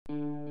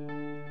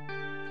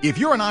If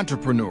you're an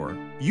entrepreneur,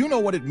 you know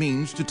what it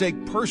means to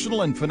take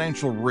personal and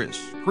financial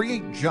risks,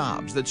 create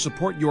jobs that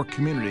support your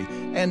community,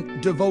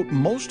 and devote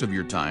most of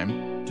your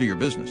time to your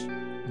business.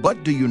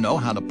 But do you know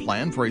how to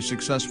plan for a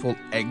successful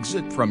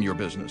exit from your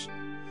business?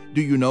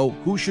 Do you know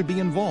who should be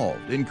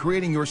involved in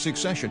creating your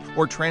succession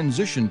or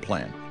transition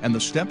plan and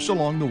the steps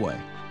along the way?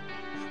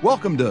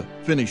 Welcome to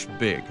Finish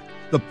Big,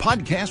 the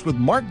podcast with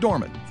Mark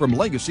Dorman from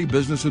Legacy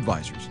Business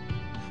Advisors.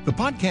 The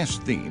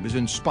podcast theme is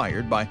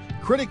inspired by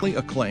critically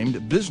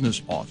acclaimed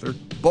business author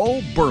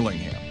Bo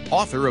Burlingham,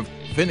 author of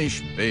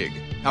Finish Big,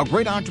 How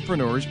Great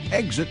Entrepreneurs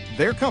Exit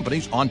Their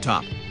Companies on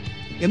Top.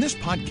 In this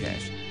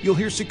podcast, you'll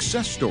hear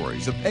success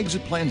stories of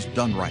exit plans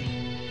done right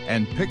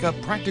and pick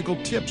up practical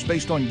tips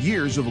based on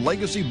years of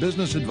Legacy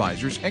Business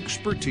Advisors'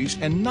 expertise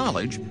and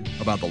knowledge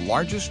about the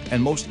largest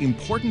and most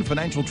important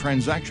financial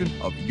transaction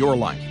of your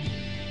life.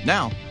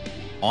 Now,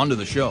 on to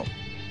the show.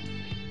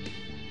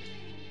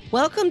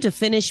 Welcome to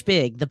Finish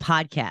Big, the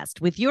podcast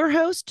with your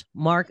host,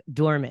 Mark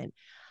Dorman.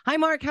 Hi,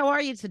 Mark. How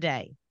are you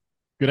today?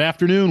 Good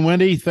afternoon,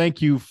 Wendy.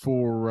 Thank you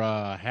for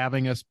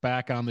having us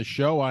back on the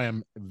show. I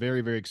am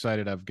very, very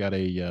excited. I've got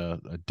a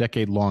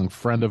decade-long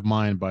friend of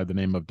mine by the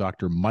name of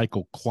Dr.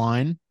 Michael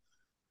Klein.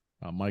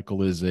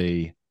 Michael is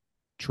a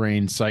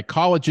trained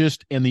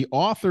psychologist and the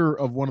author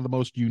of one of the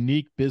most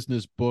unique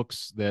business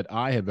books that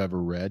I have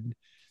ever read.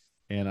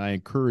 And I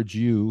encourage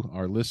you,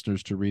 our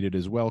listeners, to read it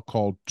as well,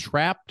 called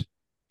Trapped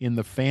in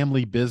the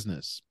Family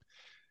Business.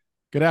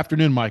 Good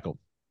afternoon, Michael.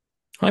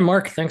 Hi,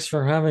 Mark. Thanks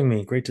for having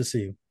me. Great to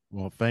see you.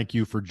 Well, thank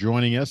you for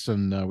joining us,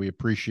 and we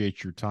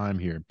appreciate your time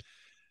here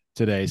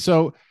today.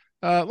 So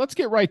let's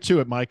get right to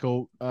it,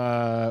 Michael.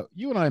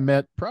 You and I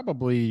met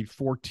probably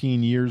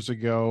 14 years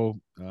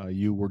ago.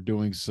 You were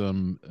doing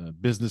some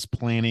business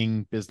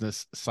planning,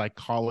 business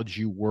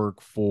psychology work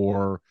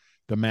for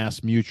the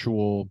Mass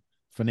Mutual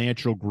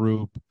Financial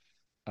Group.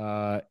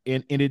 And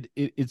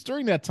it's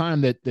during that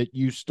time that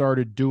you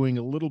started doing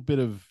a little bit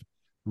of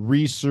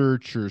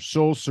research or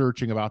soul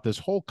searching about this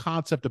whole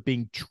concept of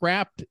being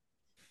trapped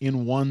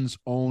in one's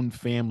own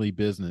family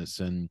business.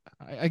 And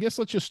I guess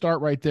let's just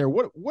start right there.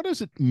 What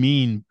does it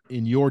mean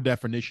in your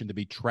definition to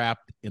be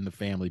trapped in the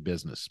family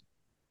business?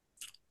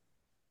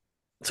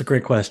 It's a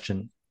great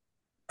question.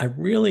 I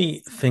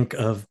really think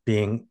of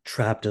being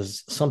trapped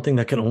as something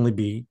that can only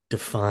be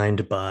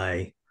defined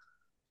by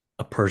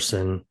a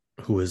person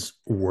who is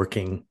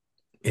working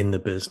in the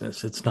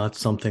business. It's not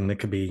something that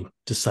could be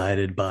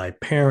decided by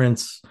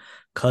parents,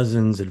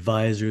 cousins,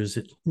 advisors.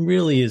 It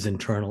really is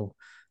internal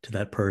to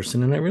that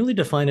person. And I really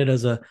define it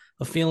as a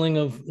feeling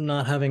of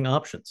not having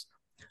options,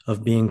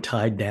 of being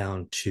tied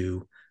down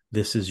to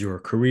this is your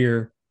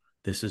career,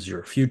 this is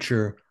your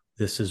future,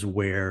 this is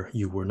where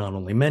you were not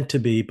only meant to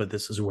be, but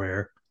this is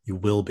where you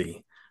will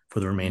be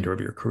for the remainder of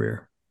your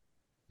career.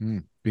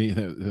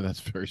 That's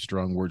very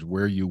strong words,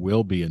 where you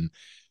will be. And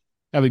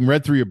having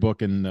read through your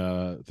book and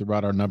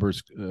throughout our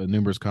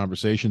numerous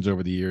conversations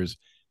over the years,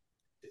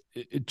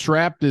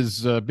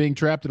 being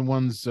trapped in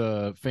one's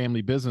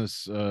family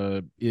business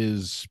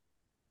is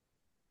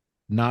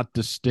not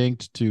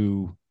distinct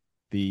to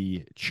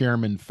the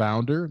chairman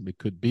founder. It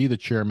could be the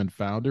chairman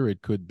founder.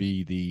 It could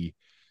be the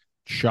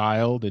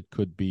child. It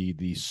could be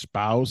the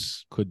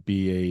spouse. Could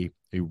be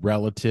a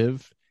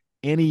relative.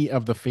 Any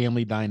of the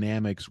family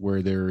dynamics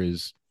where there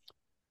is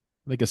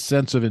like a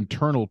sense of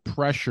internal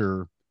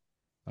pressure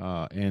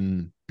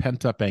and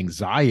pent-up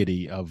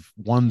anxiety of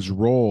one's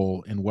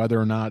role and whether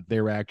or not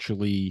they're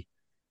actually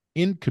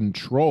in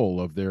control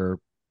of their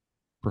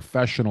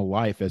professional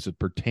life as it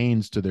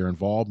pertains to their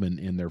involvement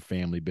in their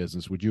family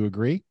business. Would you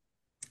agree?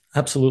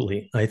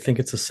 Absolutely. I think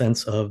it's a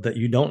sense of that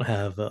you don't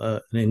have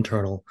an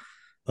internal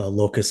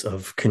locus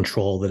of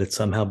control, that it's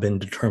somehow been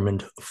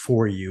determined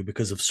for you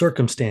because of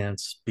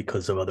circumstance,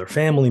 because of other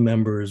family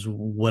members,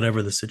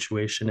 whatever the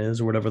situation is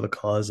or whatever the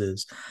cause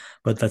is.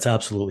 But that's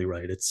absolutely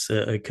right.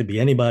 It could be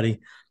anybody,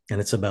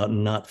 and it's about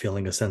not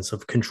feeling a sense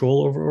of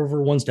control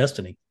over one's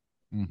destiny.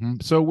 Mm-hmm.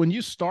 So when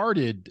you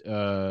started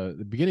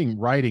the beginning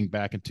writing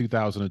back in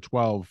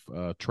 2012,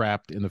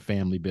 Trapped in the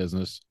Family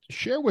Business,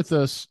 share with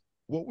us,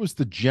 what was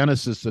the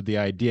genesis of the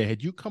idea?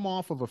 Had you come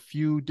off of a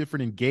few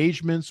different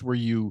engagements where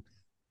you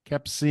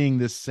kept seeing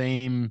this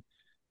same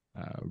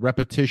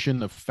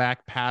repetition of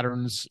fact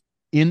patterns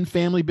in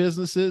family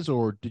businesses,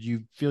 or did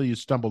you feel you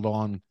stumbled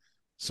on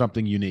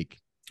something unique?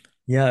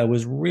 Yeah, it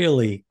was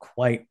really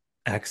quite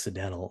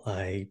accidental.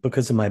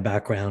 Because of my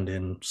background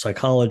in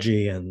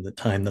psychology and the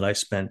time that I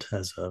spent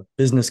as a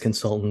business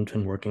consultant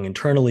and working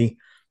internally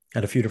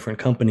at a few different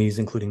companies,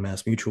 including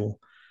Mass Mutual,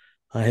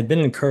 I had been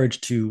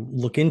encouraged to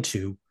look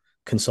into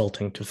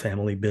consulting to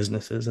family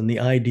businesses, and the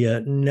idea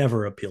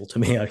never appealed to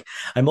me.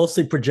 I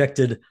mostly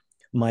projected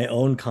my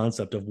own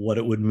concept of what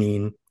it would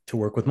mean to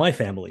work with my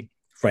family,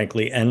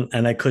 frankly, and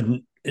I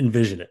couldn't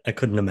envision it. I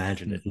couldn't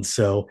imagine it. And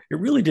so it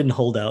really didn't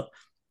hold out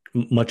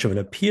much of an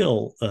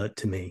appeal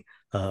to me.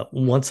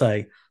 Once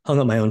I hung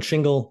up my own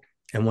shingle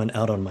and went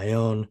out on my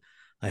own,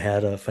 I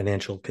had a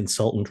financial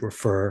consultant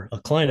refer a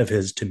client of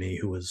his to me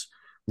who was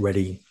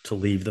ready to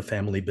leave the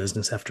family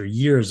business after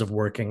years of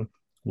working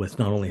with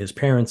not only his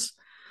parents,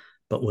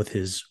 but with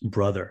his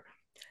brother.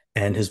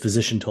 And his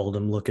physician told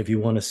him, look, if you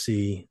want to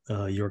see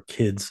your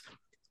kids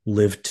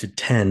live to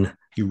 10,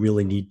 you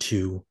really need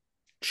to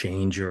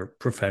change your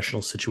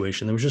professional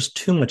situation. There was just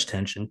too much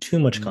tension, too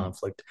much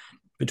conflict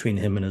between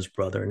him and his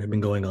brother, and it had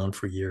been going on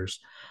for years.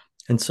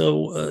 And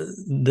so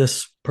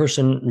this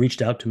person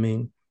reached out to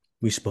me.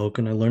 We spoke,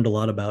 and I learned a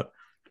lot about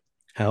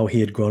how he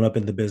had grown up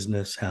in the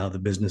business, how the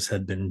business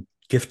had been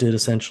gifted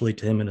essentially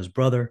to him and his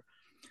brother,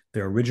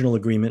 their original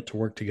agreement to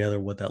work together,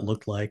 what that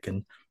looked like,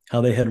 and how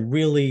they had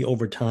really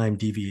over time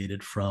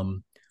deviated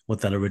from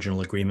what that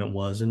original agreement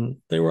was. And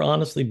they were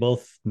honestly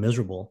both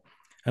miserable.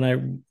 And I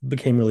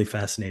became really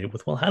fascinated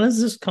with, well, how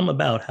does this come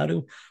about? How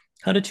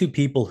do two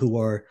people who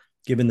are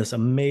given this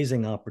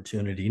amazing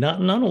opportunity, not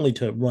only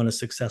to run a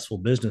successful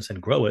business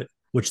and grow it,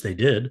 which they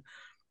did,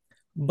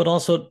 but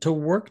also to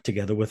work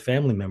together with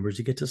family members,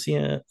 you get to see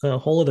a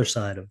whole other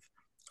side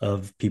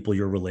of people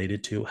you're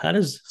related to. How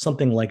does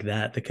something like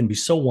that can be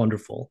so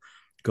wonderful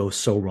go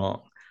so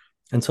wrong?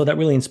 And so that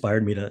really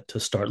inspired me to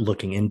start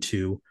looking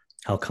into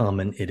how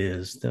common it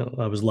is.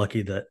 I was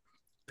lucky that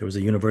there was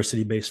a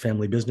university-based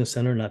family business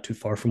center not too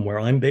far from where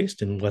I'm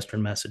based in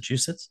Western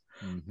Massachusetts.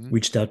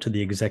 Reached out to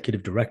the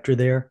executive director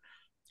there,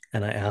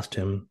 and I asked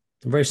him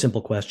a very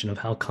simple question of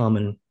how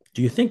common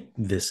do you think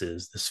this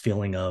is, this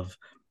feeling of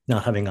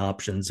not having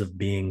options, of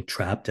being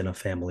trapped in a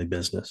family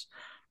business?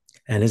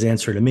 And his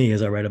answer to me,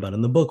 as I write about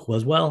in the book,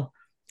 was, well,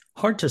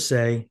 hard to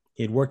say.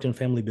 He had worked in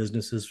family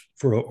businesses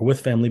with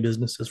family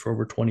businesses for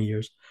over 20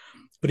 years.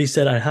 But he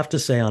said, I have to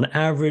say, on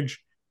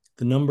average,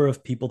 the number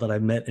of people that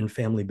I've met in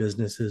family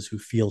businesses who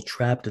feel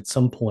trapped at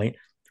some point,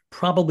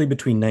 probably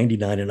between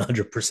 99 and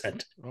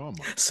 100%. Oh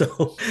my.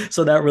 So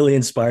that really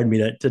inspired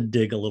me to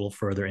dig a little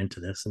further into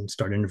this and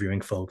start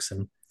interviewing folks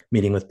and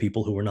meeting with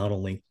people who were not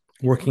only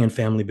working in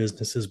family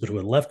businesses, but who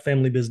had left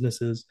family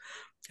businesses,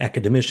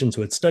 academicians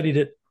who had studied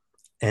it,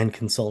 and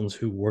consultants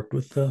who worked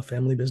with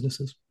family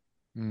businesses.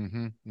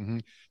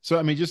 So,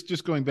 I mean,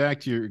 just going back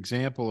to your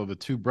example of the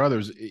two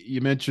brothers,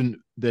 you mentioned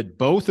that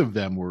both of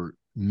them were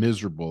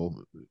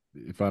miserable,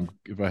 if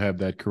I have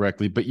that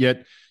correctly, but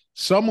yet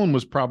someone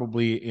was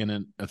probably in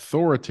an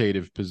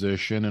authoritative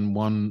position, and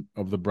one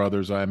of the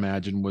brothers, I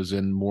imagine, was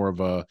in more of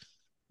a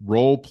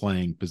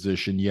role-playing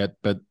position.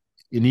 But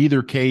in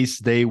either case,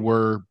 they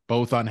were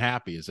both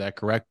unhappy. Is that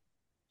correct?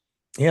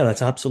 Yeah,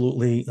 that's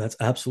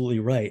absolutely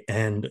right.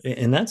 And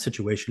in that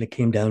situation, it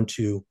came down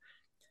to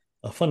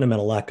a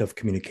fundamental lack of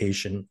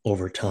communication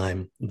over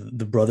time.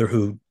 The brother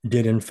who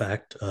did, in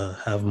fact,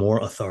 have more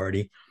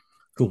authority,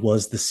 who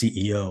was the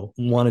CEO,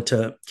 wanted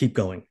to keep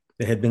going.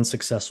 They had been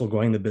successful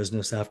growing the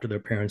business after their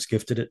parents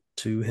gifted it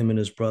to him and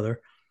his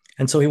brother.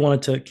 And so he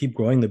wanted to keep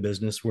growing the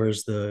business,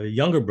 whereas the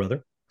younger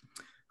brother,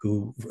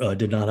 who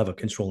did not have a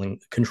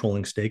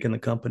controlling stake in the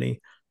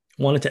company,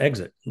 wanted to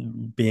exit.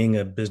 Being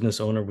a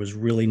business owner was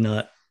really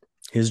not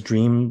his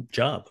dream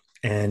job.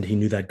 And he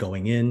knew that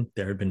going in.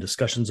 There had been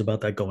discussions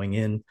about that going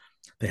in.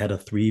 They had a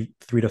 3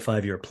 to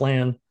 5 year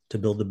plan to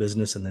build the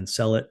business and then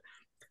sell it.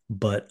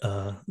 But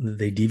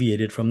they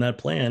deviated from that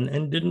plan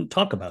and didn't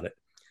talk about it.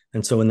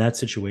 And so in that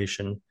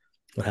situation,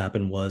 what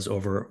happened was,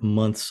 over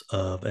months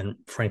of, and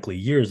frankly,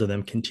 years of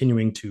them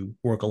continuing to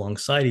work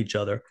alongside each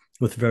other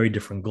with very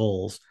different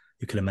goals,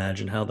 you can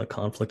imagine how the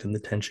conflict and the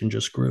tension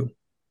just grew.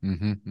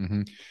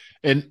 And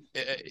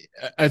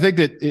I think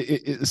that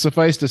it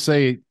suffice to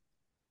say,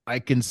 I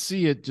can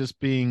see it, just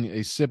being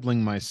a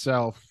sibling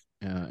myself,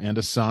 and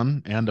a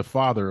son and a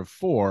father of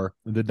 4,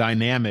 the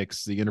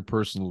dynamics, the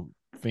interpersonal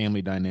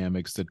family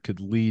dynamics that could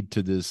lead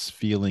to this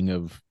feeling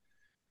of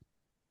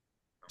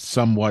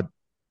somewhat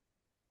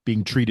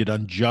being treated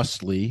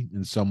unjustly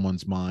in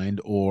someone's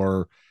mind,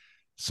 or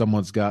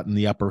someone's gotten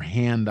the upper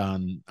hand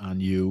on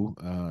you,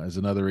 as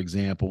another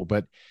example.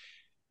 But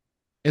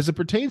as it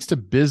pertains to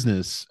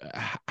business,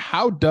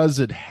 how does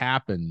it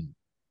happen?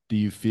 Do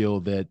you feel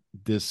that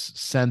this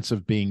sense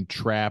of being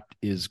trapped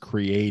is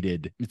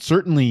created? It's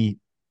certainly,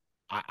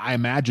 I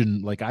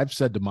imagine, like I've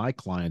said to my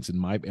clients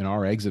in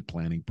our exit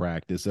planning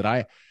practice, that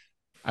I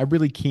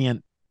really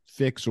can't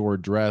fix or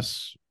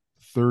address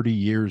 30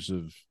 years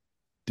of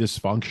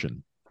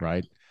dysfunction,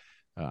 right?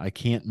 I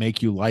can't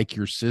make you like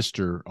your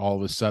sister all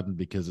of a sudden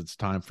because it's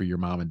time for your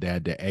mom and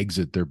dad to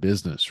exit their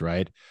business,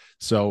 right?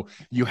 So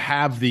you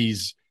have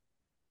these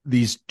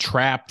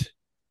trapped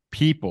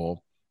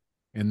people,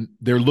 and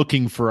they're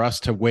looking for us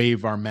to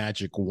wave our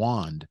magic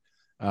wand.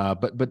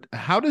 But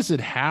how does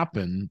it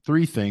happen?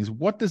 3 things.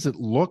 What does it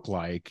look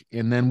like?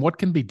 And then what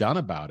can be done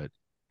about it?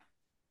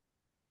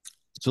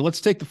 So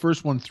let's take the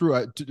first one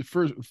through.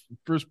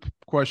 First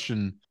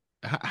question,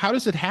 how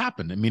does it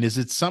happen? I mean, is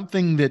it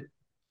something that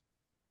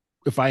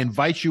if I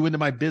invite you into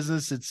my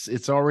business,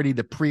 it's already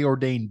the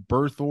preordained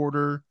birth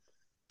order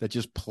that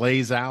just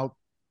plays out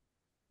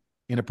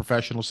in a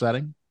professional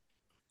setting?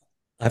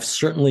 I've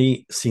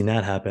certainly seen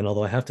that happen,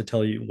 although I have to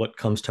tell you, what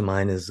comes to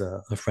mind is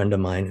a friend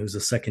of mine who's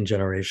a second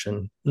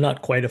generation,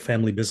 not quite a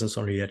family business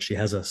owner yet. She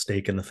has a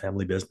stake in the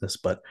family business,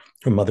 but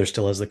her mother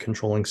still has the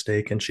controlling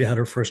stake. And she had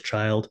her first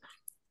child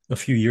a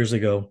few years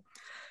ago.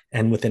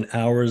 And within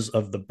hours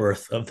of the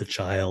birth of the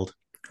child,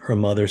 her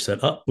mother said,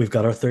 "Oh, we've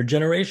got our third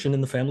generation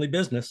in the family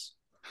business."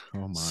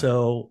 Oh my.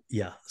 So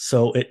yeah,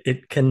 so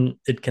it can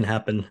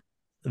happen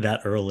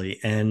that early,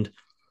 and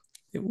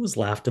it was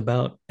laughed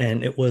about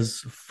and it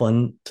was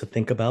fun to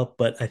think about.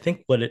 But I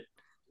think what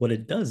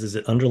it does is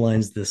it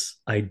underlines this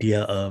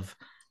idea of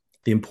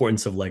the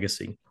importance of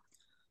legacy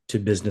to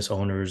business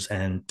owners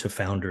and to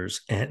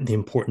founders, and the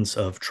importance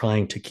of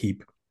trying to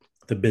keep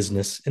the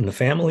business in the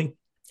family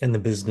and the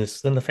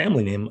business, then the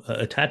family name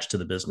attached to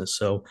the business.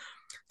 So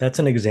that's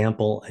an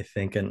example, I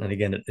think. And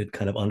again, it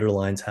kind of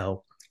underlines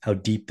how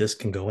deep this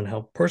can go and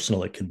how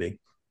personal it can be.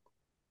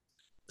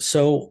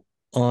 So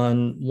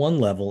on one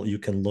level, you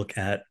can look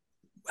at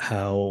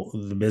how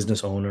the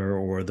business owner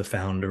or the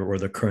founder or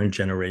the current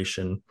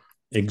generation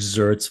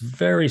exerts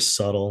very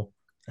subtle,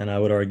 and I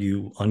would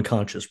argue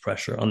unconscious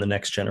pressure on the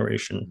next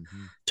generation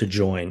Mm-hmm. to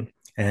join.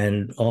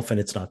 And often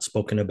it's not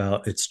spoken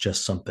about, it's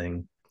just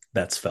something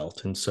that's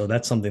felt. And so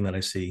that's something that I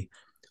see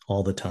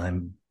all the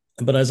time.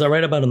 But as I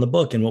write about in the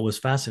book, and what was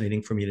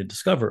fascinating for me to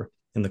discover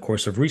in the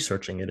course of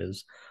researching it,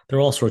 is there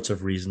are all sorts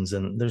of reasons,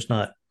 and there's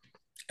not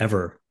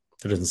ever,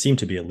 there doesn't seem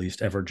to be at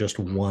least ever just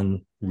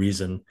one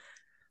reason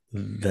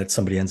that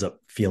somebody ends up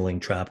feeling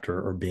trapped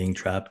or being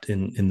trapped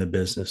in the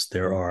business.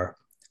 There are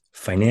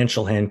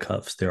financial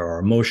handcuffs, there are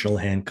emotional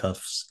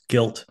handcuffs,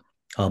 guilt,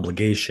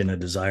 obligation, a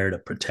desire to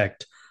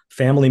protect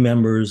family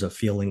members, a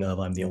feeling of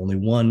I'm the only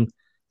one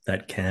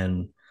that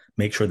can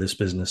make sure this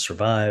business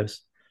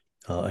survives.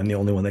 I'm the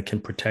only one that can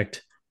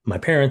protect my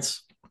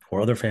parents or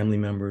other family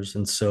members.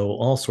 And so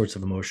all sorts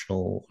of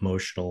emotional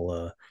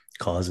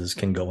causes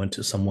can go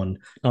into someone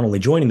not only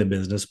joining the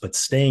business, but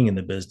staying in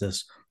the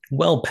business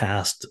well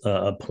past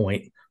a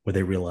point where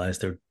they realize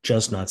they're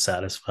just not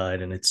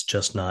satisfied and it's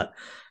just not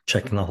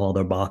checking off all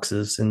their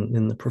boxes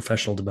in the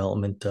professional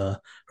development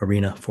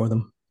arena for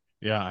them.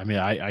 Yeah, I mean,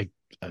 I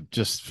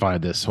just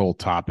find this whole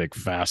topic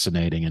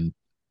fascinating. And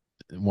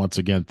once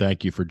again,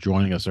 thank you for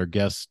joining us. Our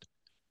guest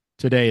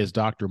today is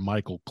Dr.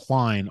 Michael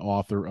Klein,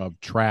 author of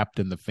Trapped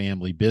in the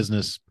Family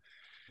Business.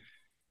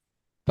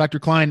 Dr.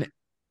 Klein,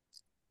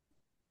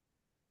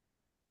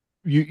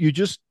 you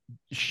just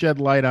shed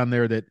light on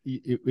there that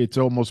it's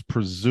almost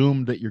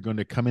presumed that you're going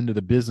to come into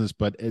the business.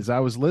 But as I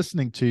was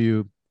listening to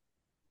you,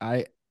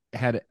 I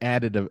had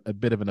added a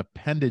bit of an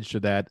appendage to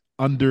that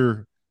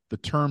under the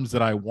terms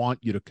that I want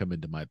you to come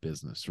into my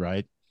business,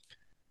 right?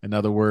 In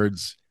other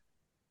words,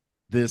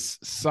 this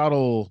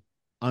subtle,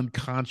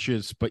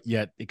 unconscious, but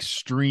yet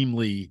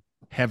extremely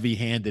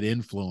heavy-handed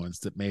influence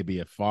that maybe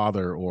a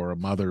father or a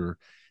mother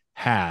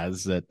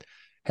has that,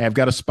 hey, I've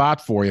got a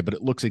spot for you, but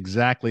it looks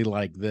exactly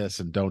like this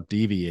and don't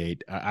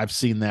deviate. I've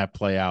seen that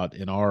play out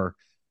in our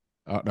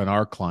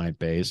client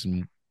base.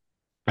 And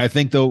I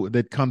think, though,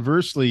 that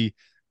conversely,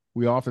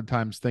 we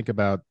oftentimes think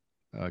about,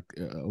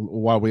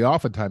 while we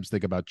oftentimes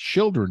think about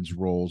children's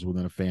roles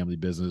within a family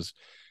business,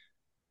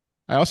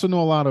 I also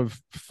know a lot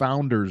of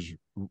founders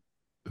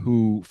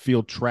who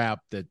feel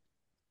trapped that,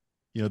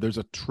 there's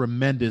a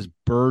tremendous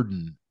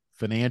burden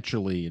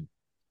financially and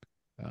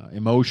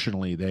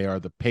emotionally. They are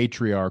the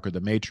patriarch or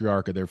the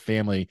matriarch of their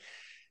family,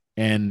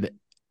 and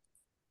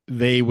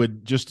they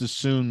would just as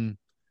soon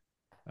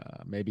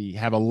maybe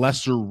have a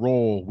lesser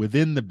role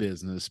within the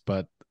business,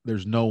 but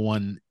there's no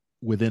one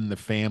within the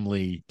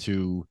family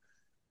to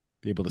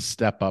be able to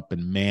step up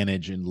and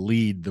manage and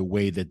lead the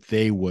way that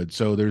they would.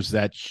 So there's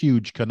that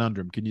huge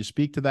conundrum. Can you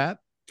speak to that,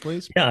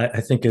 please? Yeah,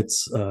 I think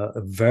it's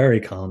very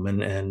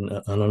common and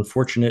an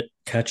unfortunate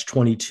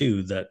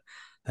catch-22 that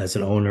as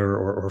an owner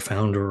or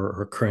founder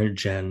or current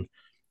gen,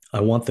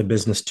 I want the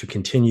business to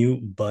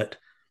continue, but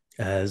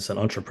as an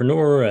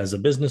entrepreneur, as a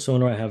business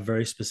owner, I have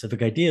very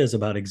specific ideas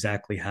about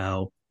exactly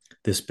how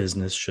this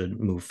business should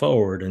move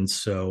forward. And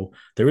so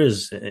there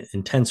is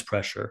intense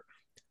pressure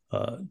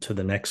to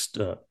the next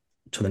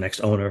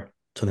owner,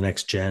 to the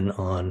next gen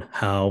on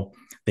how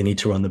they need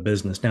to run the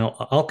business.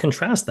 Now, I'll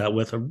contrast that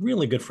with a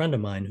really good friend of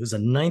mine who's a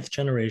ninth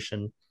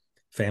generation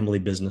family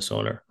business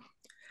owner.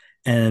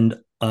 And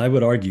I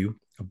would argue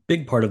a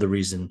big part of the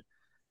reason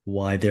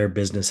why their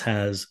business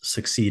has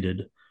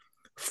succeeded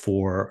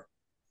for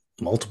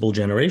multiple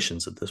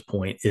generations at this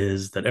point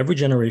is that every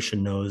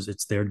generation knows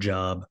it's their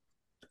job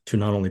to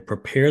not only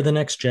prepare the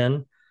next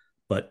gen,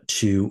 but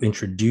to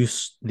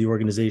introduce the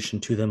organization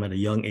to them at a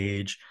young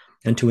age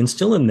and to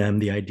instill in them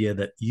the idea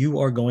that you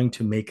are going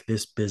to make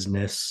this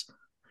business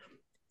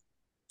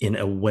in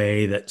a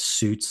way that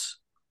suits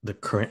the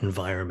current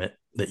environment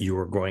that you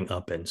are growing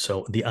up in.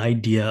 So the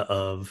idea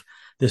of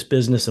this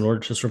business, in order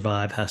to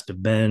survive, has to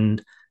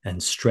bend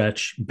and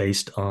stretch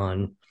based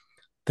on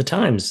the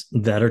times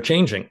that are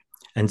changing.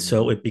 And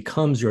so it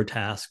becomes your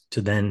task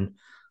to then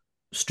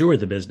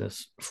steward the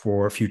business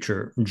for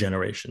future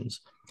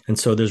generations. And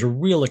so there's a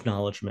real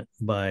acknowledgement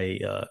by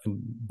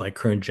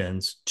current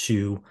gens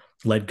to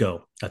let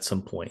go at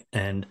some point.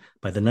 And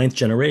by the ninth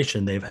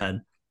generation, they've had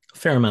a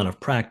fair amount of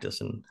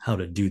practice in how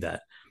to do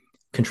that.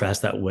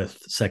 Contrast that with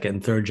second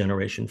and third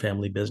generation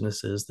family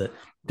businesses that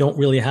don't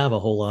really have a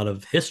whole lot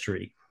of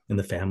history in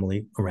the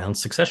family around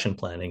succession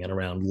planning and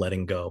around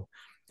letting go.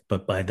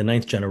 but by the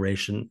ninth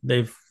generation,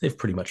 they've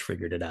pretty much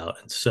figured it out.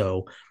 And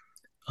so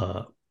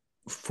uh,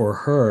 for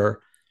her,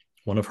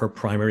 one of her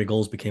primary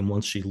goals became,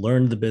 once she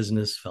learned the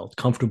business, felt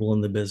comfortable in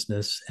the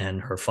business,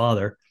 and her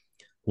father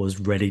was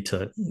ready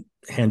to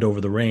hand over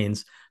the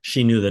reins,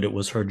 she knew that it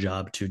was her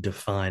job to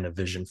define a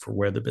vision for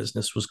where the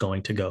business was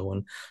going to go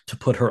and to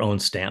put her own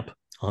stamp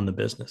on the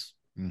business.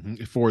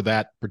 Mm-hmm. For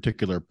that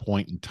particular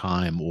point in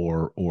time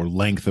or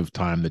length of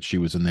time that she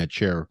was in that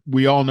chair.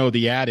 We all know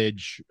the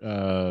adage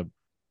of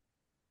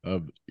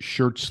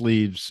shirt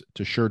sleeves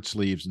to shirt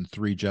sleeves in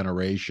 3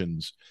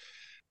 generations.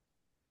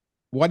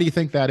 What do you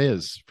think that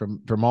is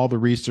from all the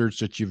research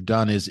that you've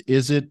done?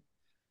 Is it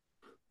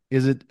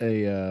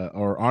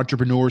are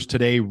entrepreneurs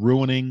today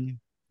ruining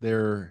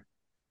their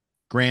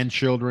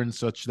grandchildren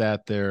such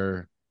that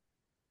they're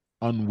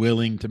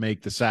unwilling to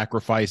make the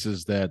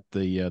sacrifices that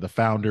the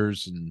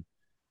founders and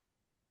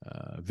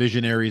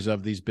visionaries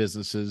of these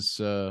businesses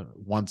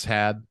once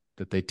had,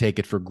 that they take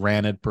it for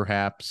granted,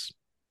 perhaps?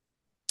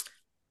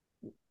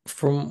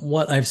 From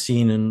what I've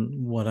seen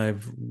and what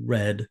I've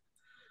read,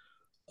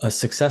 a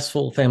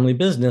successful family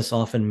business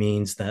often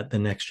means that the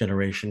next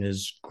generation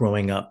is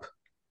growing up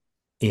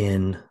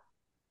in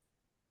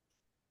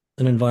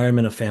an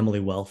environment of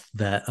family wealth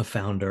that a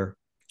founder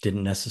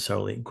didn't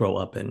necessarily grow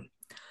up in.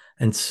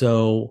 And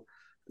so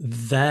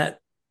that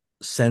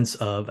sense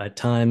of, at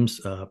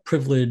times,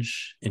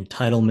 privilege,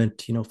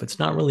 entitlement, if it's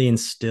not really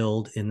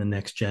instilled in the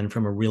next gen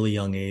from a really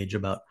young age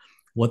about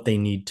what they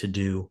need to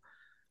do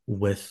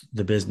with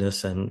the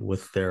business and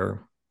with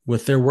their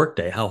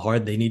workday, how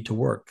hard they need to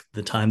work,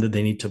 the time that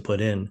they need to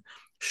put in.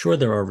 Sure,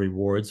 there are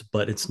rewards,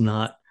 but it's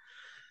not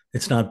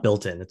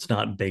built in. It's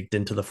not baked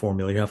into the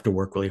formula. You have to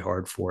work really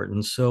hard for it.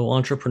 And so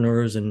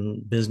entrepreneurs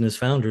and business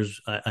founders,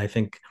 I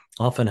think,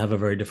 often have a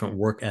very different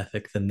work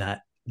ethic than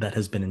that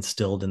has been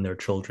instilled in their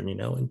children,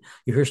 and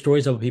you hear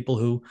stories of people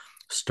who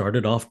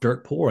started off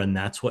dirt poor, and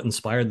that's what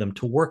inspired them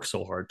to work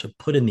so hard, to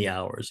put in the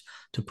hours,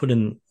 to put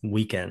in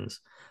weekends,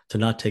 to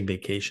not take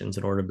vacations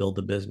in order to build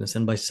the business.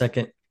 And by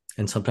second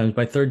and sometimes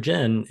by third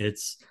gen,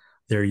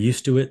 they're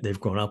used to it, they've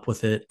grown up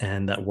with it,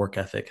 and that work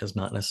ethic has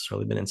not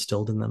necessarily been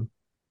instilled in them.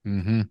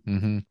 Mm-hmm,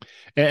 mm-hmm.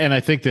 And I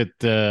think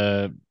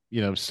that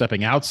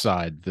stepping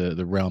outside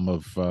the realm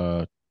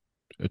of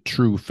a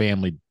true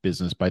family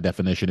business by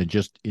definition, and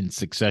just in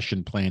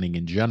succession planning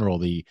in general,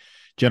 the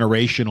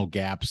generational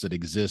gaps that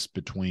exist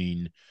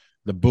between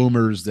the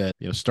boomers that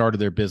started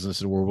their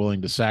business and were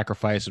willing to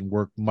sacrifice and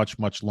work much,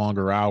 much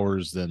longer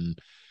hours than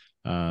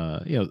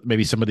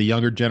maybe some of the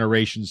younger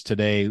generations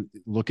today.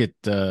 Look at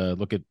a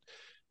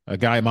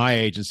guy my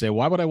age and say,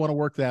 why would I want to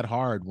work that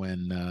hard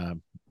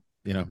when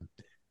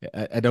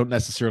I don't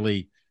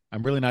necessarily,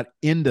 I'm really not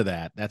into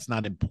that. That's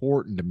not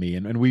important to me.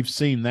 And we've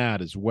seen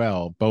that as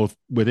well, both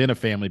within a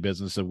family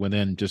business and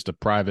within just a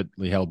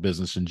privately held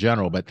business in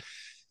general. But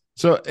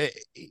so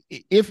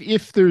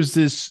if there's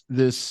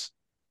this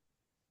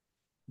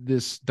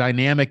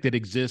dynamic that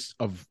exists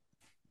of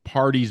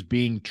parties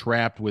being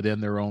trapped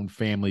within their own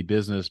family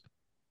business,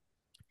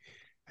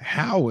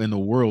 how in the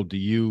world do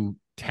you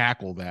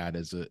tackle that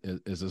as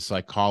a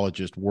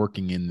psychologist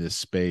working in this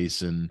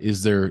space? And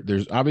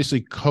there's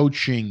obviously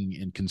coaching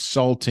and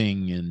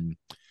consulting and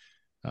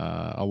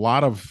a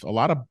lot of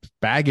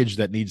baggage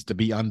that needs to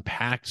be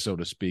unpacked, so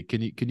to speak.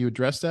 Can you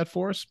address that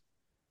for us?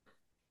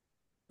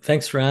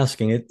 Thanks for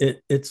asking.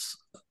 It's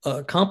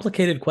a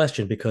complicated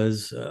question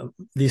because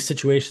these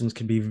situations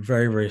can be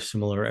very, very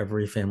similar.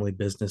 Every family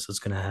business is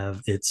going to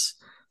have its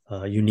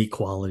unique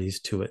qualities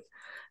to it,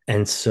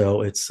 and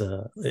so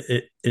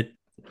it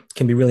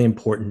can be really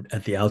important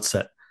at the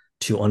outset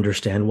to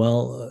understand,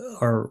 well,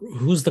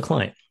 who's the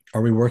client?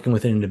 Are we working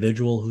with an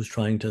individual who's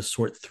trying to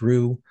sort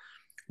through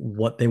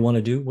what they want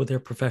to do with their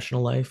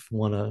professional life,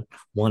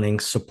 wanting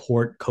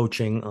support,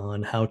 coaching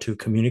on how to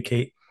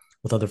communicate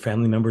with other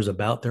family members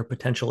about their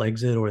potential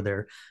exit or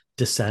their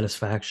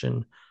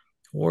dissatisfaction?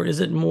 Or is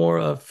it more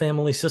a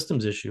family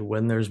systems issue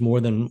when there's more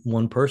than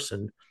one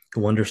person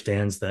who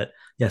understands that,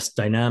 yes,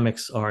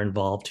 dynamics are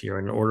involved here.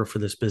 In order for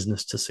this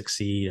business to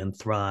succeed and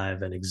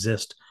thrive and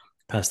exist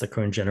past the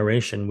current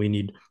generation, we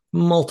need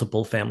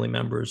multiple family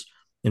members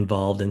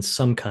involved in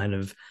some kind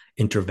of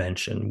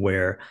intervention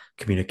where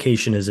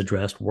communication is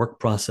addressed, work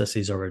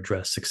processes are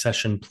addressed,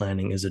 succession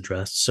planning is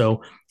addressed.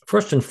 So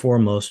first and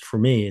foremost, for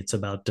me, it's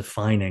about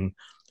defining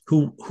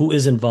who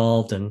is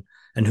involved and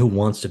who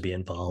wants to be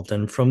involved.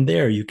 And from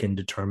there, you can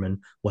determine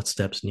what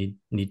steps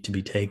need to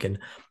be taken.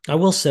 I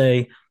will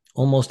say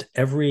almost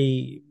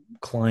every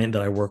client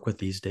that I work with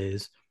these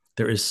days,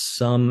 there is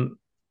some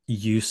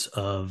use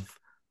of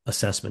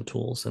assessment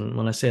tools. And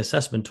when I say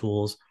assessment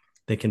tools,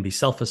 they can be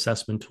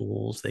self-assessment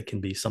tools. They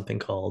can be something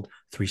called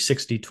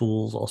 360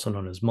 tools, also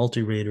known as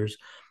multi-raters.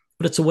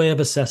 But it's a way of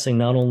assessing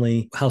not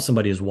only how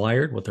somebody is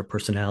wired, what their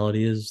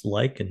personality is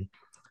like, and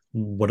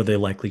what are they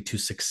likely to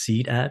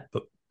succeed at,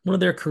 but what are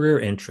their career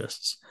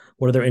interests?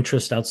 What are their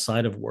interests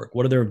outside of work?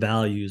 What are their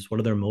values? What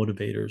are their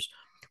motivators?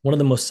 One of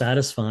the most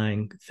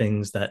satisfying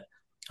things that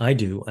I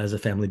do as a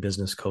family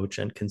business coach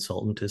and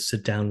consultant is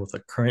sit down with a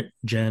current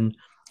gen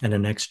and a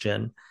next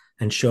gen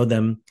and show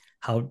them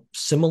how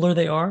similar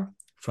they are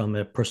from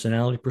a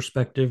personality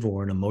perspective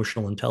or an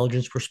emotional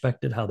intelligence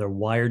perspective, how they're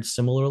wired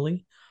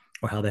similarly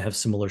or how they have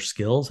similar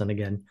skills. And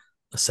again,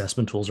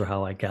 assessment tools are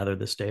how I gather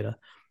this data.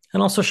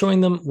 And also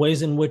showing them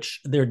ways in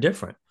which they're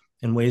different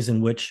and ways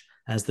in which,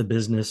 as the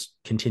business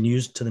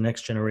continues to the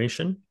next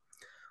generation,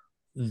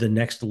 the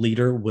next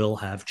leader will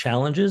have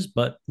challenges,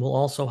 but will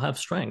also have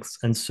strengths.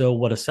 And so,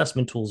 what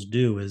assessment tools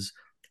do is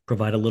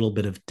provide a little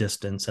bit of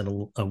distance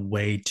and a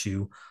way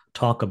to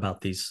talk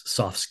about these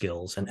soft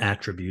skills and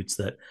attributes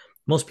that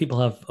most people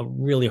have a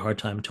really hard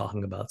time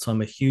talking about. So,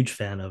 I'm a huge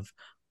fan of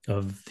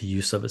the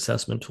use of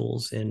assessment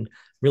tools in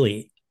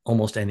really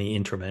almost any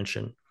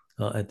intervention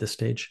at this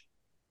stage.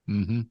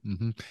 Mm-hmm,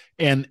 mm-hmm.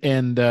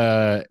 And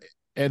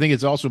I think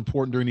it's also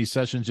important during these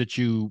sessions that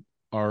you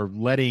are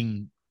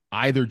letting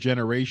either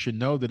generation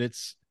know that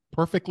it's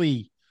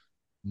perfectly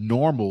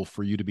normal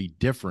for you to be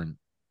different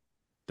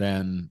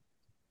than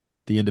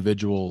the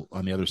individual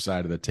on the other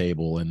side of the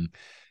table. And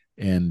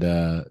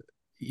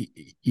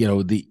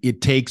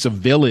it takes a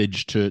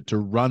village to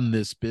run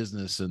this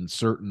business, and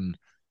certain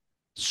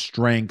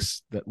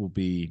strengths that will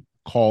be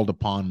called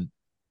upon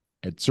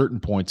at certain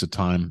points of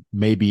time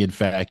may be in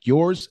fact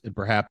yours, and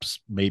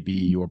perhaps maybe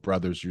your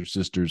brothers, your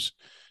sisters,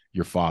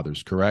 your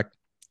fathers. Correct?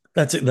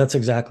 That's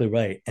exactly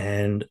right.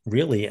 And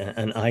really,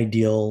 an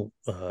ideal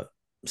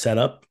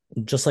setup,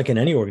 just like in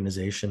any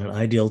organization, an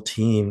ideal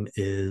team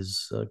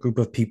is a group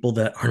of people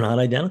that are not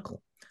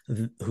identical,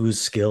 whose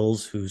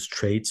skills, whose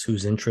traits,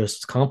 whose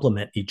interests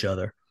complement each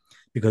other.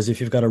 Because if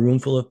you've got a room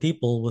full of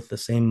people with the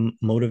same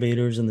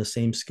motivators and the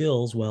same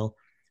skills, well,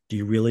 do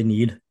you really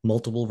need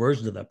multiple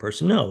versions of that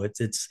person? No,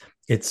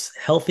 it's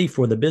healthy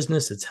for the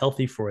business. It's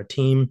healthy for a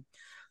team.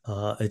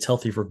 It's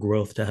healthy for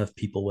growth to have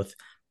people with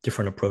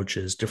different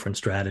approaches, different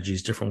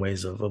strategies, different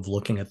ways of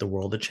looking at the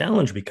world. The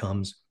challenge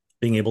becomes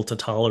being able to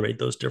tolerate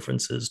those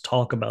differences,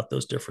 talk about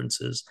those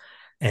differences,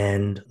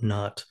 and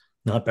not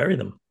bury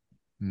them.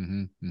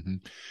 Mm-hmm,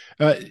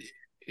 mm-hmm.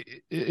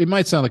 It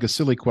might sound like a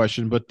silly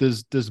question, but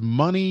does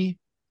money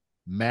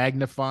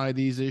magnify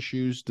these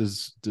issues?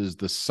 Does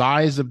the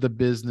size of the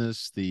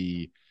business,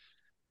 the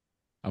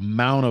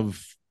amount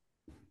of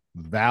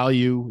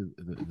value,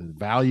 the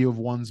value of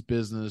one's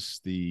business,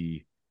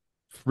 the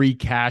free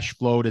cash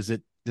flow, does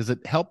it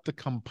help to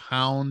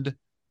compound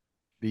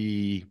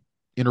the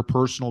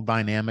interpersonal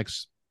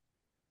dynamics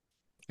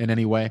in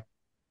any way?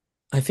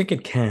 I think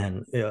it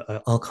can.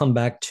 I'll come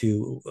back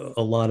to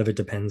a lot of it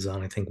depends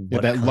on, I think,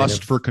 what That kind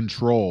lust of for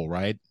control,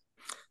 right?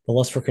 the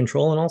lust for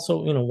control, and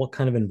also, what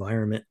kind of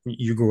environment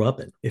you grew up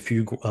in. If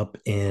you grew up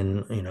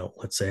in,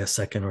 let's say a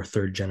second or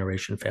third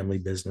generation family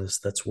business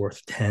that's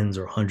worth tens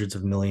or hundreds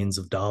of millions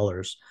of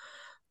dollars,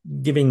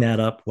 giving that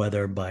up,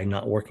 whether by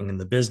not working in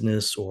the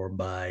business or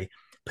by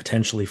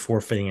potentially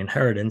forfeiting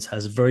inheritance,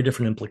 has very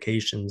different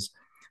implications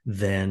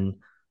than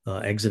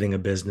exiting a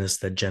business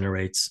that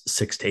generates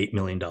 $6 to $8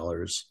 million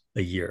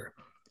a year.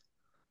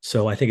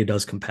 So I think it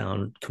does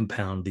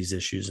compound these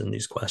issues and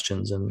these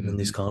questions and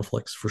these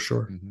conflicts for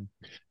sure. Mm-hmm.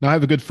 Now, I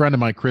have a good friend of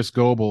mine, Chris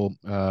Goebel,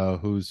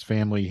 whose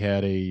family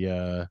had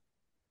a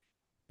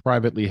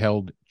privately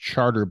held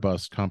charter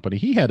bus company.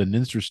 He had an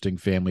interesting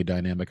family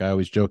dynamic. I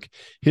always joke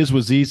his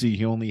was easy.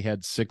 He only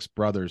had 6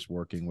 brothers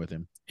working with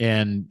him,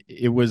 and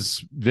it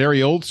was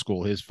very old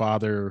school. His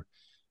father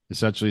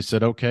essentially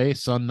said, okay,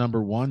 son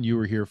number 1, you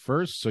were here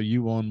first, so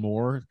you own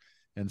more,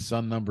 and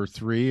son number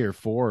 3 or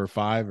 4 or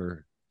 5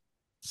 or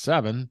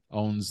 7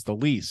 owns the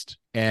least.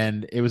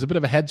 And it was a bit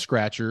of a head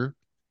scratcher,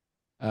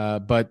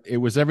 but it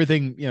was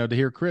everything, to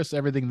hear Chris,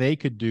 everything they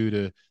could do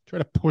to try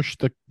to push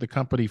the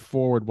company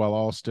forward while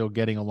all still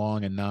getting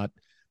along and not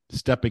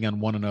stepping on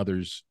one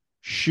another's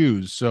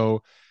shoes.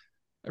 So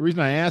the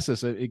reason I ask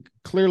this, it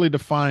clearly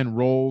defined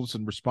roles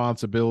and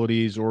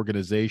responsibilities,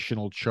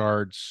 organizational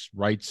charts,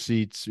 right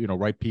seats,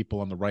 right people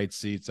on the right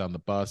seats on the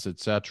bus,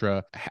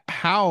 etc.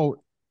 How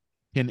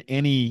can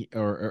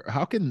or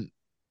how can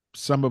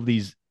some of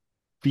these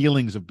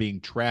feelings of being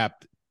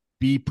trapped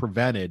be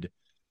prevented,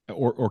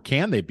 or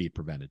can they be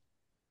prevented?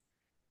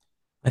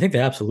 I think they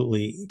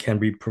absolutely can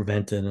be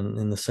prevented. And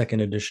in the second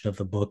edition of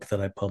the book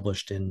that I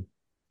published in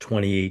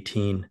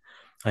 2018,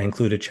 I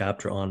include a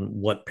chapter on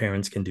what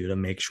parents can do to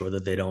make sure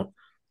that they don't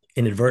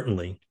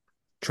inadvertently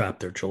trap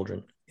their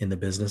children in the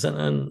business.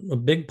 And a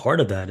big part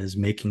of that is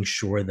making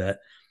sure that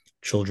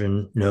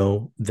children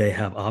know they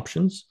have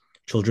options.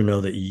 Children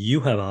know that you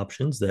have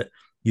options, that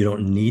you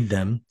don't need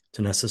them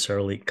to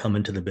necessarily come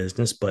into the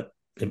business, but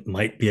it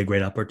might be a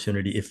great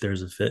opportunity if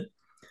there's a fit.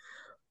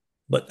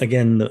 But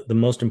again, the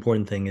most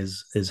important thing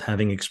is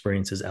having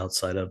experiences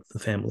outside of the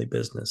family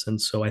business.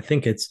 And so I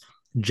think it's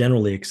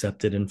generally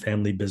accepted in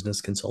family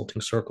business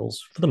consulting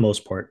circles, for the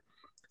most part,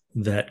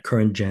 that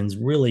current gens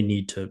really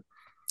need to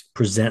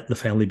present the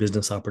family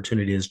business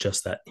opportunity as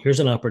just that. Here's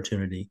an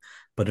opportunity,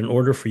 but in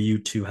order for you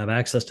to have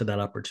access to that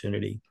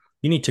opportunity,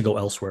 you need to go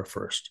elsewhere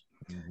first.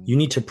 Mm-hmm. You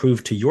need to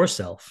prove to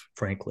yourself,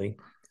 frankly,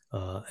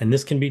 and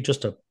this can be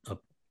just a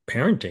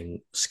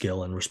parenting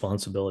skill and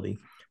responsibility.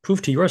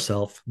 Prove to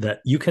yourself that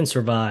you can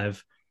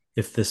survive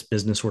if this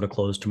business were to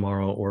close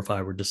tomorrow, or if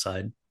I were to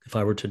decide if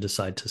I were to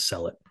decide to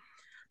sell it.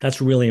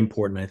 That's really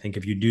important, I think,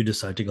 if you do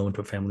decide to go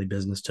into a family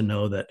business, to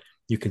know that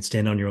you can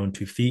stand on your own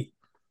 2 feet,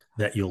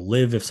 that you'll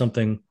live if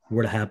something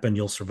were to happen,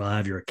 you'll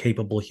survive, you're a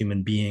capable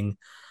human being.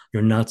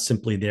 You're not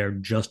simply there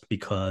just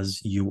because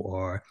you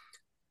are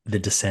the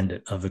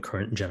descendant of the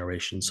current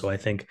generation. So I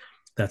think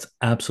that's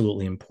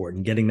absolutely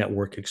important. Getting that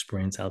work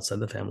experience outside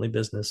the family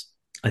business,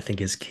 I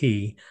think, is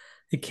key.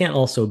 It can't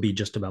also be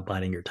just about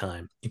biding your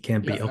time. It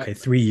can't be, Yeah, okay,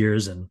 3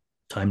 years and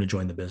time to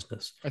join the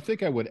business. I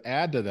think I would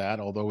add to that,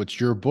 although it's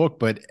your book,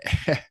 but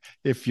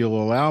if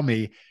you'll allow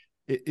me,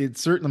 it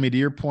certainly, I mean, to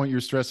your point,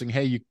 you're stressing,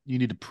 hey, you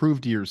need to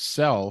prove to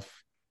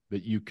yourself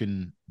that you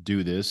can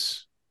do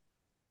this.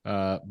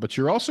 But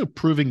you're also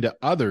proving to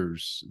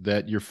others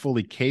that you're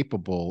fully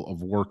capable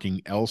of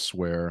working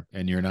elsewhere,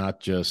 and you're not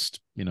just,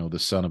 the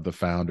son of the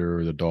founder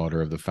or the daughter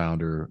of the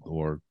founder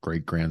or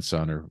great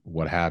grandson or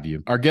what have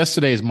you. Our guest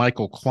today is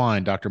Michael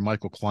Klein, Dr.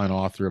 Michael Klein,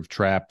 author of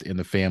Trapped in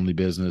the Family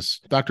Business.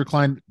 Dr.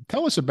 Klein,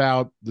 tell us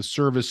about the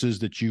services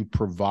that you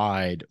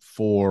provide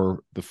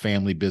for the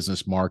family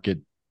business market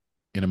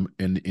in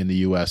the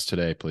U.S.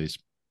 today, please.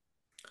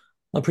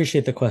 I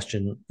appreciate the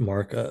question,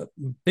 Mark. A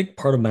big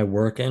part of my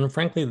work, and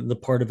frankly, the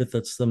part of it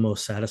that's the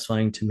most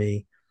satisfying to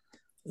me,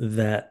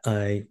 that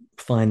I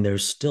find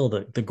there's still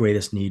the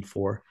greatest need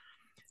for,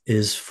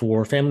 is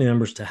for family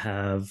members to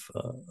have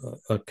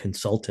a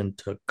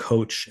consultant, a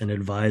coach, an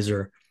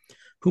advisor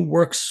who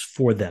works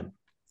for them.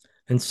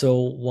 And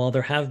so while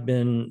there have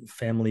been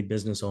family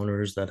business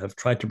owners that have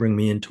tried to bring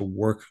me in to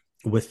work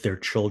with their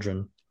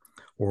children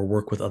or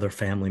work with other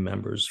family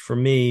members, for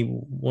me,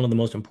 one of the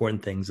most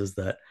important things is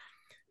that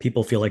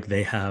people feel like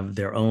they have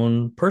their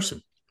own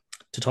person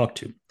to talk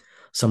to,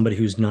 somebody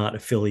who's not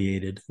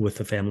affiliated with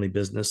the family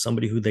business,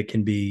 somebody who they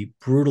can be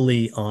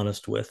brutally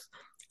honest with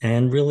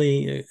and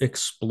really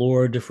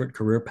explore different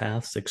career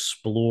paths,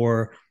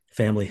 explore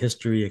family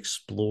history,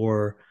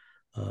 explore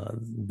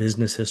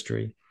business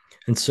history.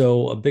 And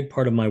so a big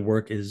part of my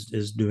work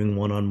is doing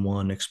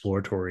one-on-one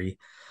exploratory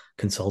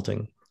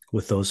consulting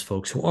with those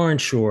folks who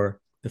aren't sure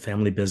the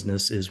family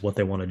business is what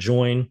they want to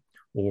join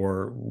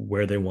or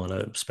where they want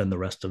to spend the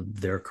rest of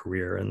their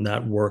career. And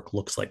that work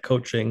looks like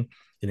coaching.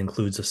 It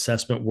includes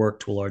assessment work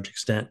to a large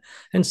extent.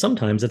 And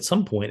sometimes at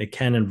some point, it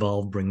can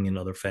involve bringing in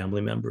other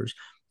family members.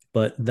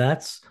 But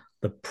that's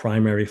the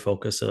primary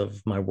focus of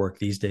my work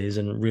these days.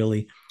 And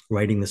really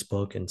writing this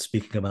book and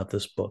speaking about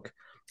this book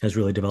has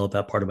really developed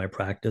that part of my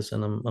practice.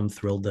 And I'm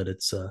thrilled that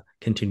it's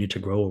continued to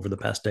grow over the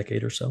past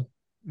decade or so.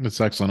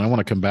 That's excellent. I want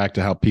to come back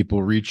to how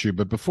people reach you.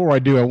 But before I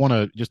do, I want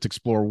to just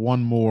explore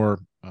one more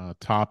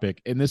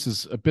topic. And this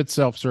is a bit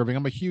self-serving.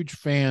 I'm a huge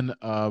fan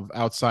of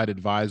outside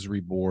advisory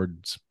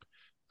boards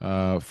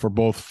for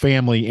both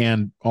family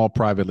and all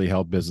privately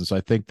held business.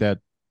 I think that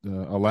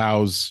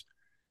allows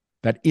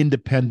that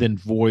independent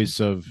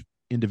voice of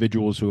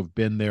individuals who have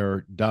been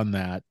there, done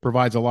that,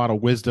 provides a lot of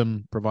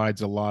wisdom,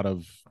 provides a lot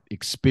of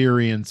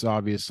experience,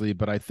 obviously,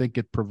 but I think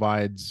it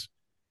provides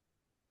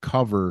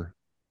cover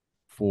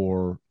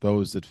for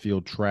those that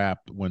feel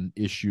trapped when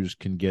issues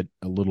can get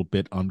a little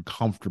bit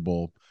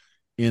uncomfortable,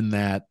 in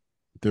that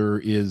there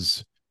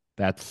is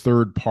that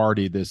third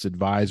party, this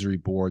advisory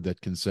board that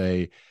can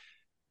say,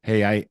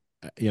 hey,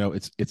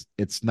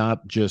 it's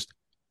not just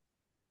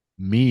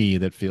me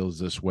that feels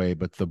this way,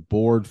 but the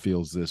board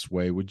feels this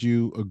way. Would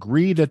you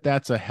agree that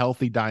that's a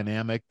healthy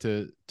dynamic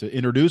to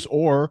introduce,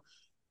 or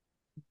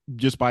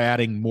just by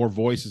adding more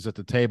voices at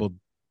the table,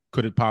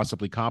 could it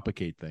possibly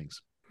complicate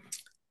things?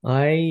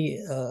 I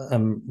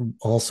am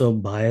also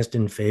biased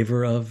in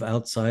favor of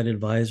outside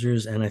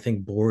advisors, and I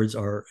think boards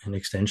are an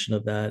extension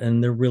of that,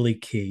 and they're really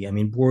key. I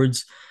mean,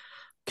 boards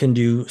can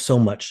do so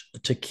much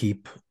to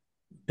keep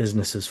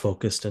businesses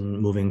focused and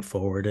moving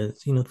forward.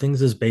 It's,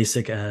 things as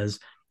basic as,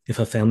 if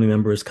a family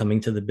member is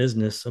coming to the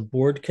business, a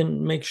board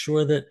can make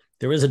sure that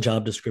there is a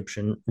job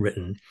description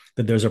written,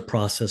 that there's a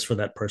process for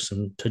that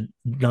person to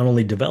not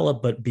only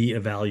develop, but be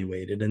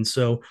evaluated. And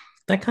so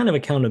that kind of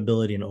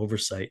accountability and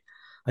oversight,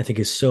 I think,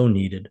 is so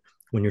needed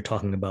when you're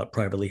talking about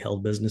privately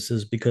held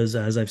businesses, because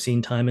as I've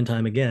seen time and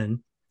time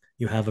again,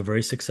 you have a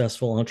very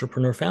successful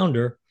entrepreneur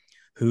founder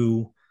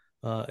who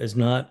is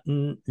not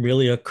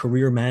really a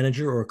career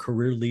manager or a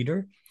career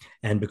leader.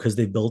 And because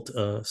they built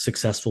a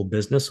successful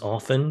business,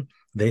 often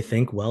they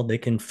think, well, they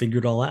can figure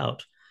it all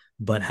out.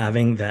 But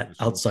having that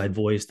outside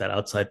voice, that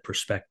outside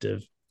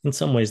perspective, in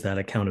some ways, that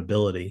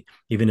accountability,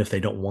 even if they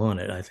don't want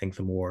it, I think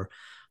the more,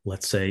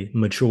 let's say,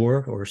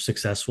 mature or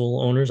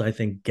successful owners, I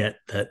think, get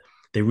that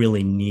they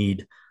really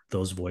need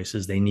those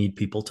voices. They need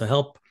people to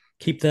help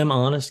keep them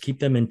honest, keep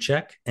them in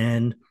check,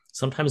 and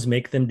sometimes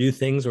make them do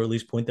things, or at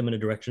least point them in a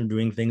direction of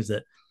doing things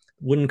that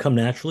wouldn't come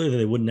naturally, that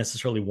they wouldn't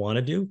necessarily want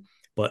to do,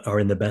 but are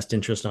in the best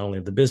interest not only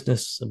of the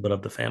business, but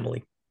of the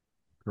family.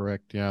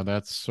 Correct. Yeah,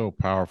 that's so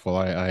powerful.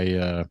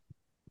 I'm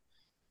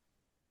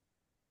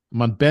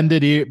on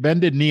bended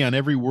knee on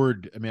every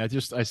word. I mean,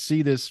 I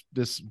see this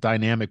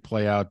dynamic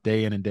play out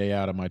day in and day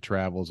out of my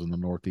travels in the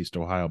Northeast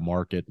Ohio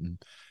market.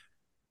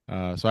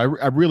 And so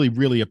I really,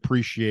 really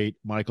appreciate,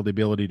 Michael, the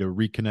ability to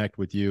reconnect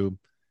with you,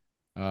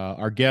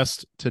 Our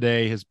guest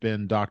today has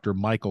been Dr.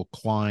 Michael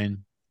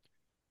Klein.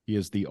 He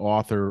is the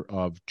author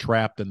of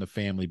Trapped in the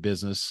Family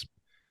Business.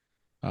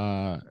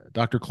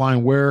 Dr.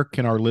 Klein, where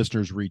can our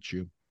listeners reach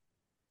you?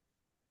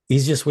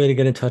 Easiest way to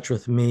get in touch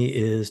with me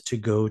is to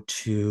go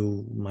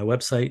to my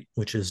website,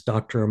 which is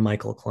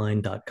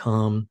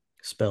drmichaelklein.com,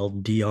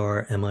 spelled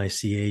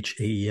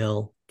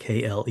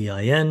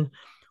DRMICHAELKLEIN,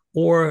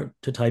 or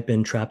to type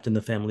in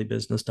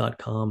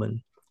trappedinthefamilybusiness.com, and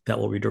that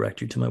will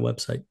redirect you to my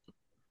website.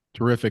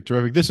 Terrific,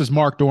 terrific. This is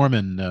Mark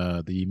Dorman,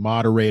 the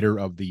moderator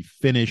of the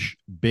Finish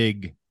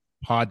Big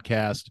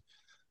podcast.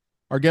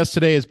 Our guest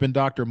today has been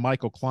Dr.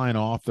 Michael Klein,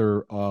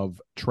 author of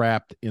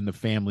Trapped in the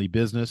Family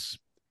Business.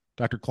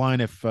 Dr.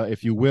 Klein,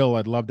 if you will,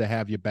 I'd love to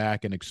have you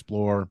back and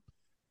explore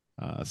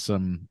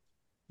some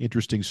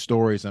interesting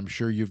stories. I'm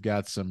sure you've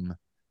got some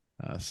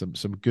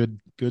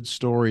good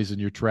stories in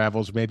your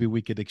travels. Maybe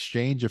we could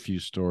exchange a few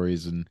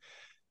stories and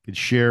could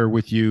share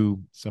with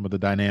you some of the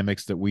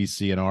dynamics that we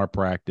see in our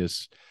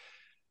practice.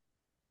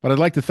 But I'd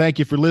like to thank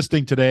you for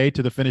listening today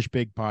to the Finish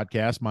Big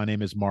podcast. My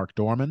name is Mark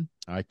Dorman.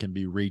 I can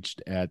be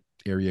reached at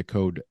area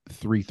code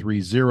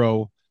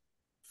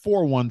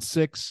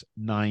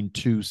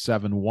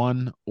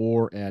 330-416-9271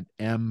 or at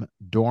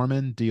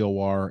mdorman,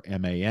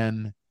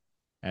 DORMAN,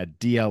 at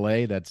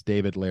DLA, that's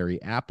David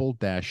Larry Apple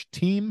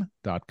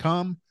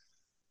 -team.com,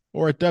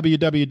 or at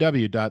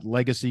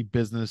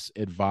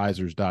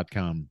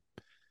www.legacybusinessadvisors.com.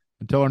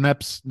 Until our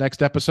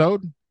next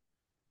episode,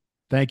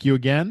 thank you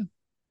again,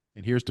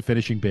 and here's to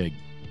finishing big.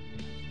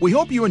 We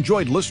hope you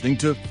enjoyed listening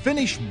to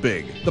Finish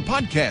Big, the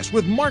podcast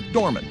with Mark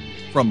Dorman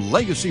from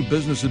Legacy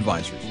Business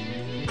Advisors.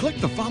 Click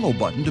the follow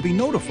button to be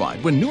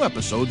notified when new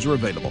episodes are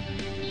available.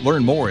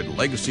 Learn more at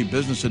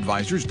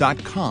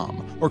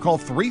legacybusinessadvisors.com or call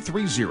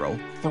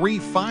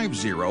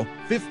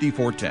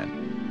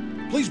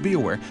 330-350-5410. Please be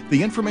aware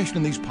the information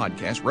in these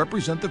podcasts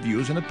represent the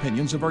views and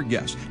opinions of our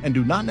guests and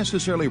do not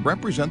necessarily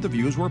represent the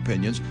views or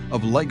opinions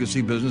of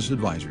Legacy Business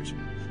Advisors.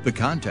 The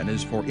content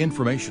is for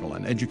informational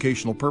and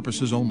educational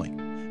purposes only.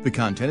 The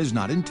content is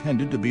not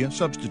intended to be a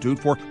substitute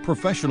for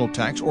professional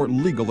tax or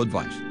legal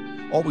advice.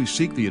 Always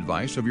seek the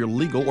advice of your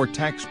legal or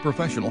tax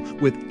professional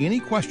with any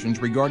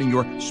questions regarding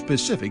your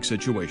specific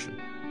situation.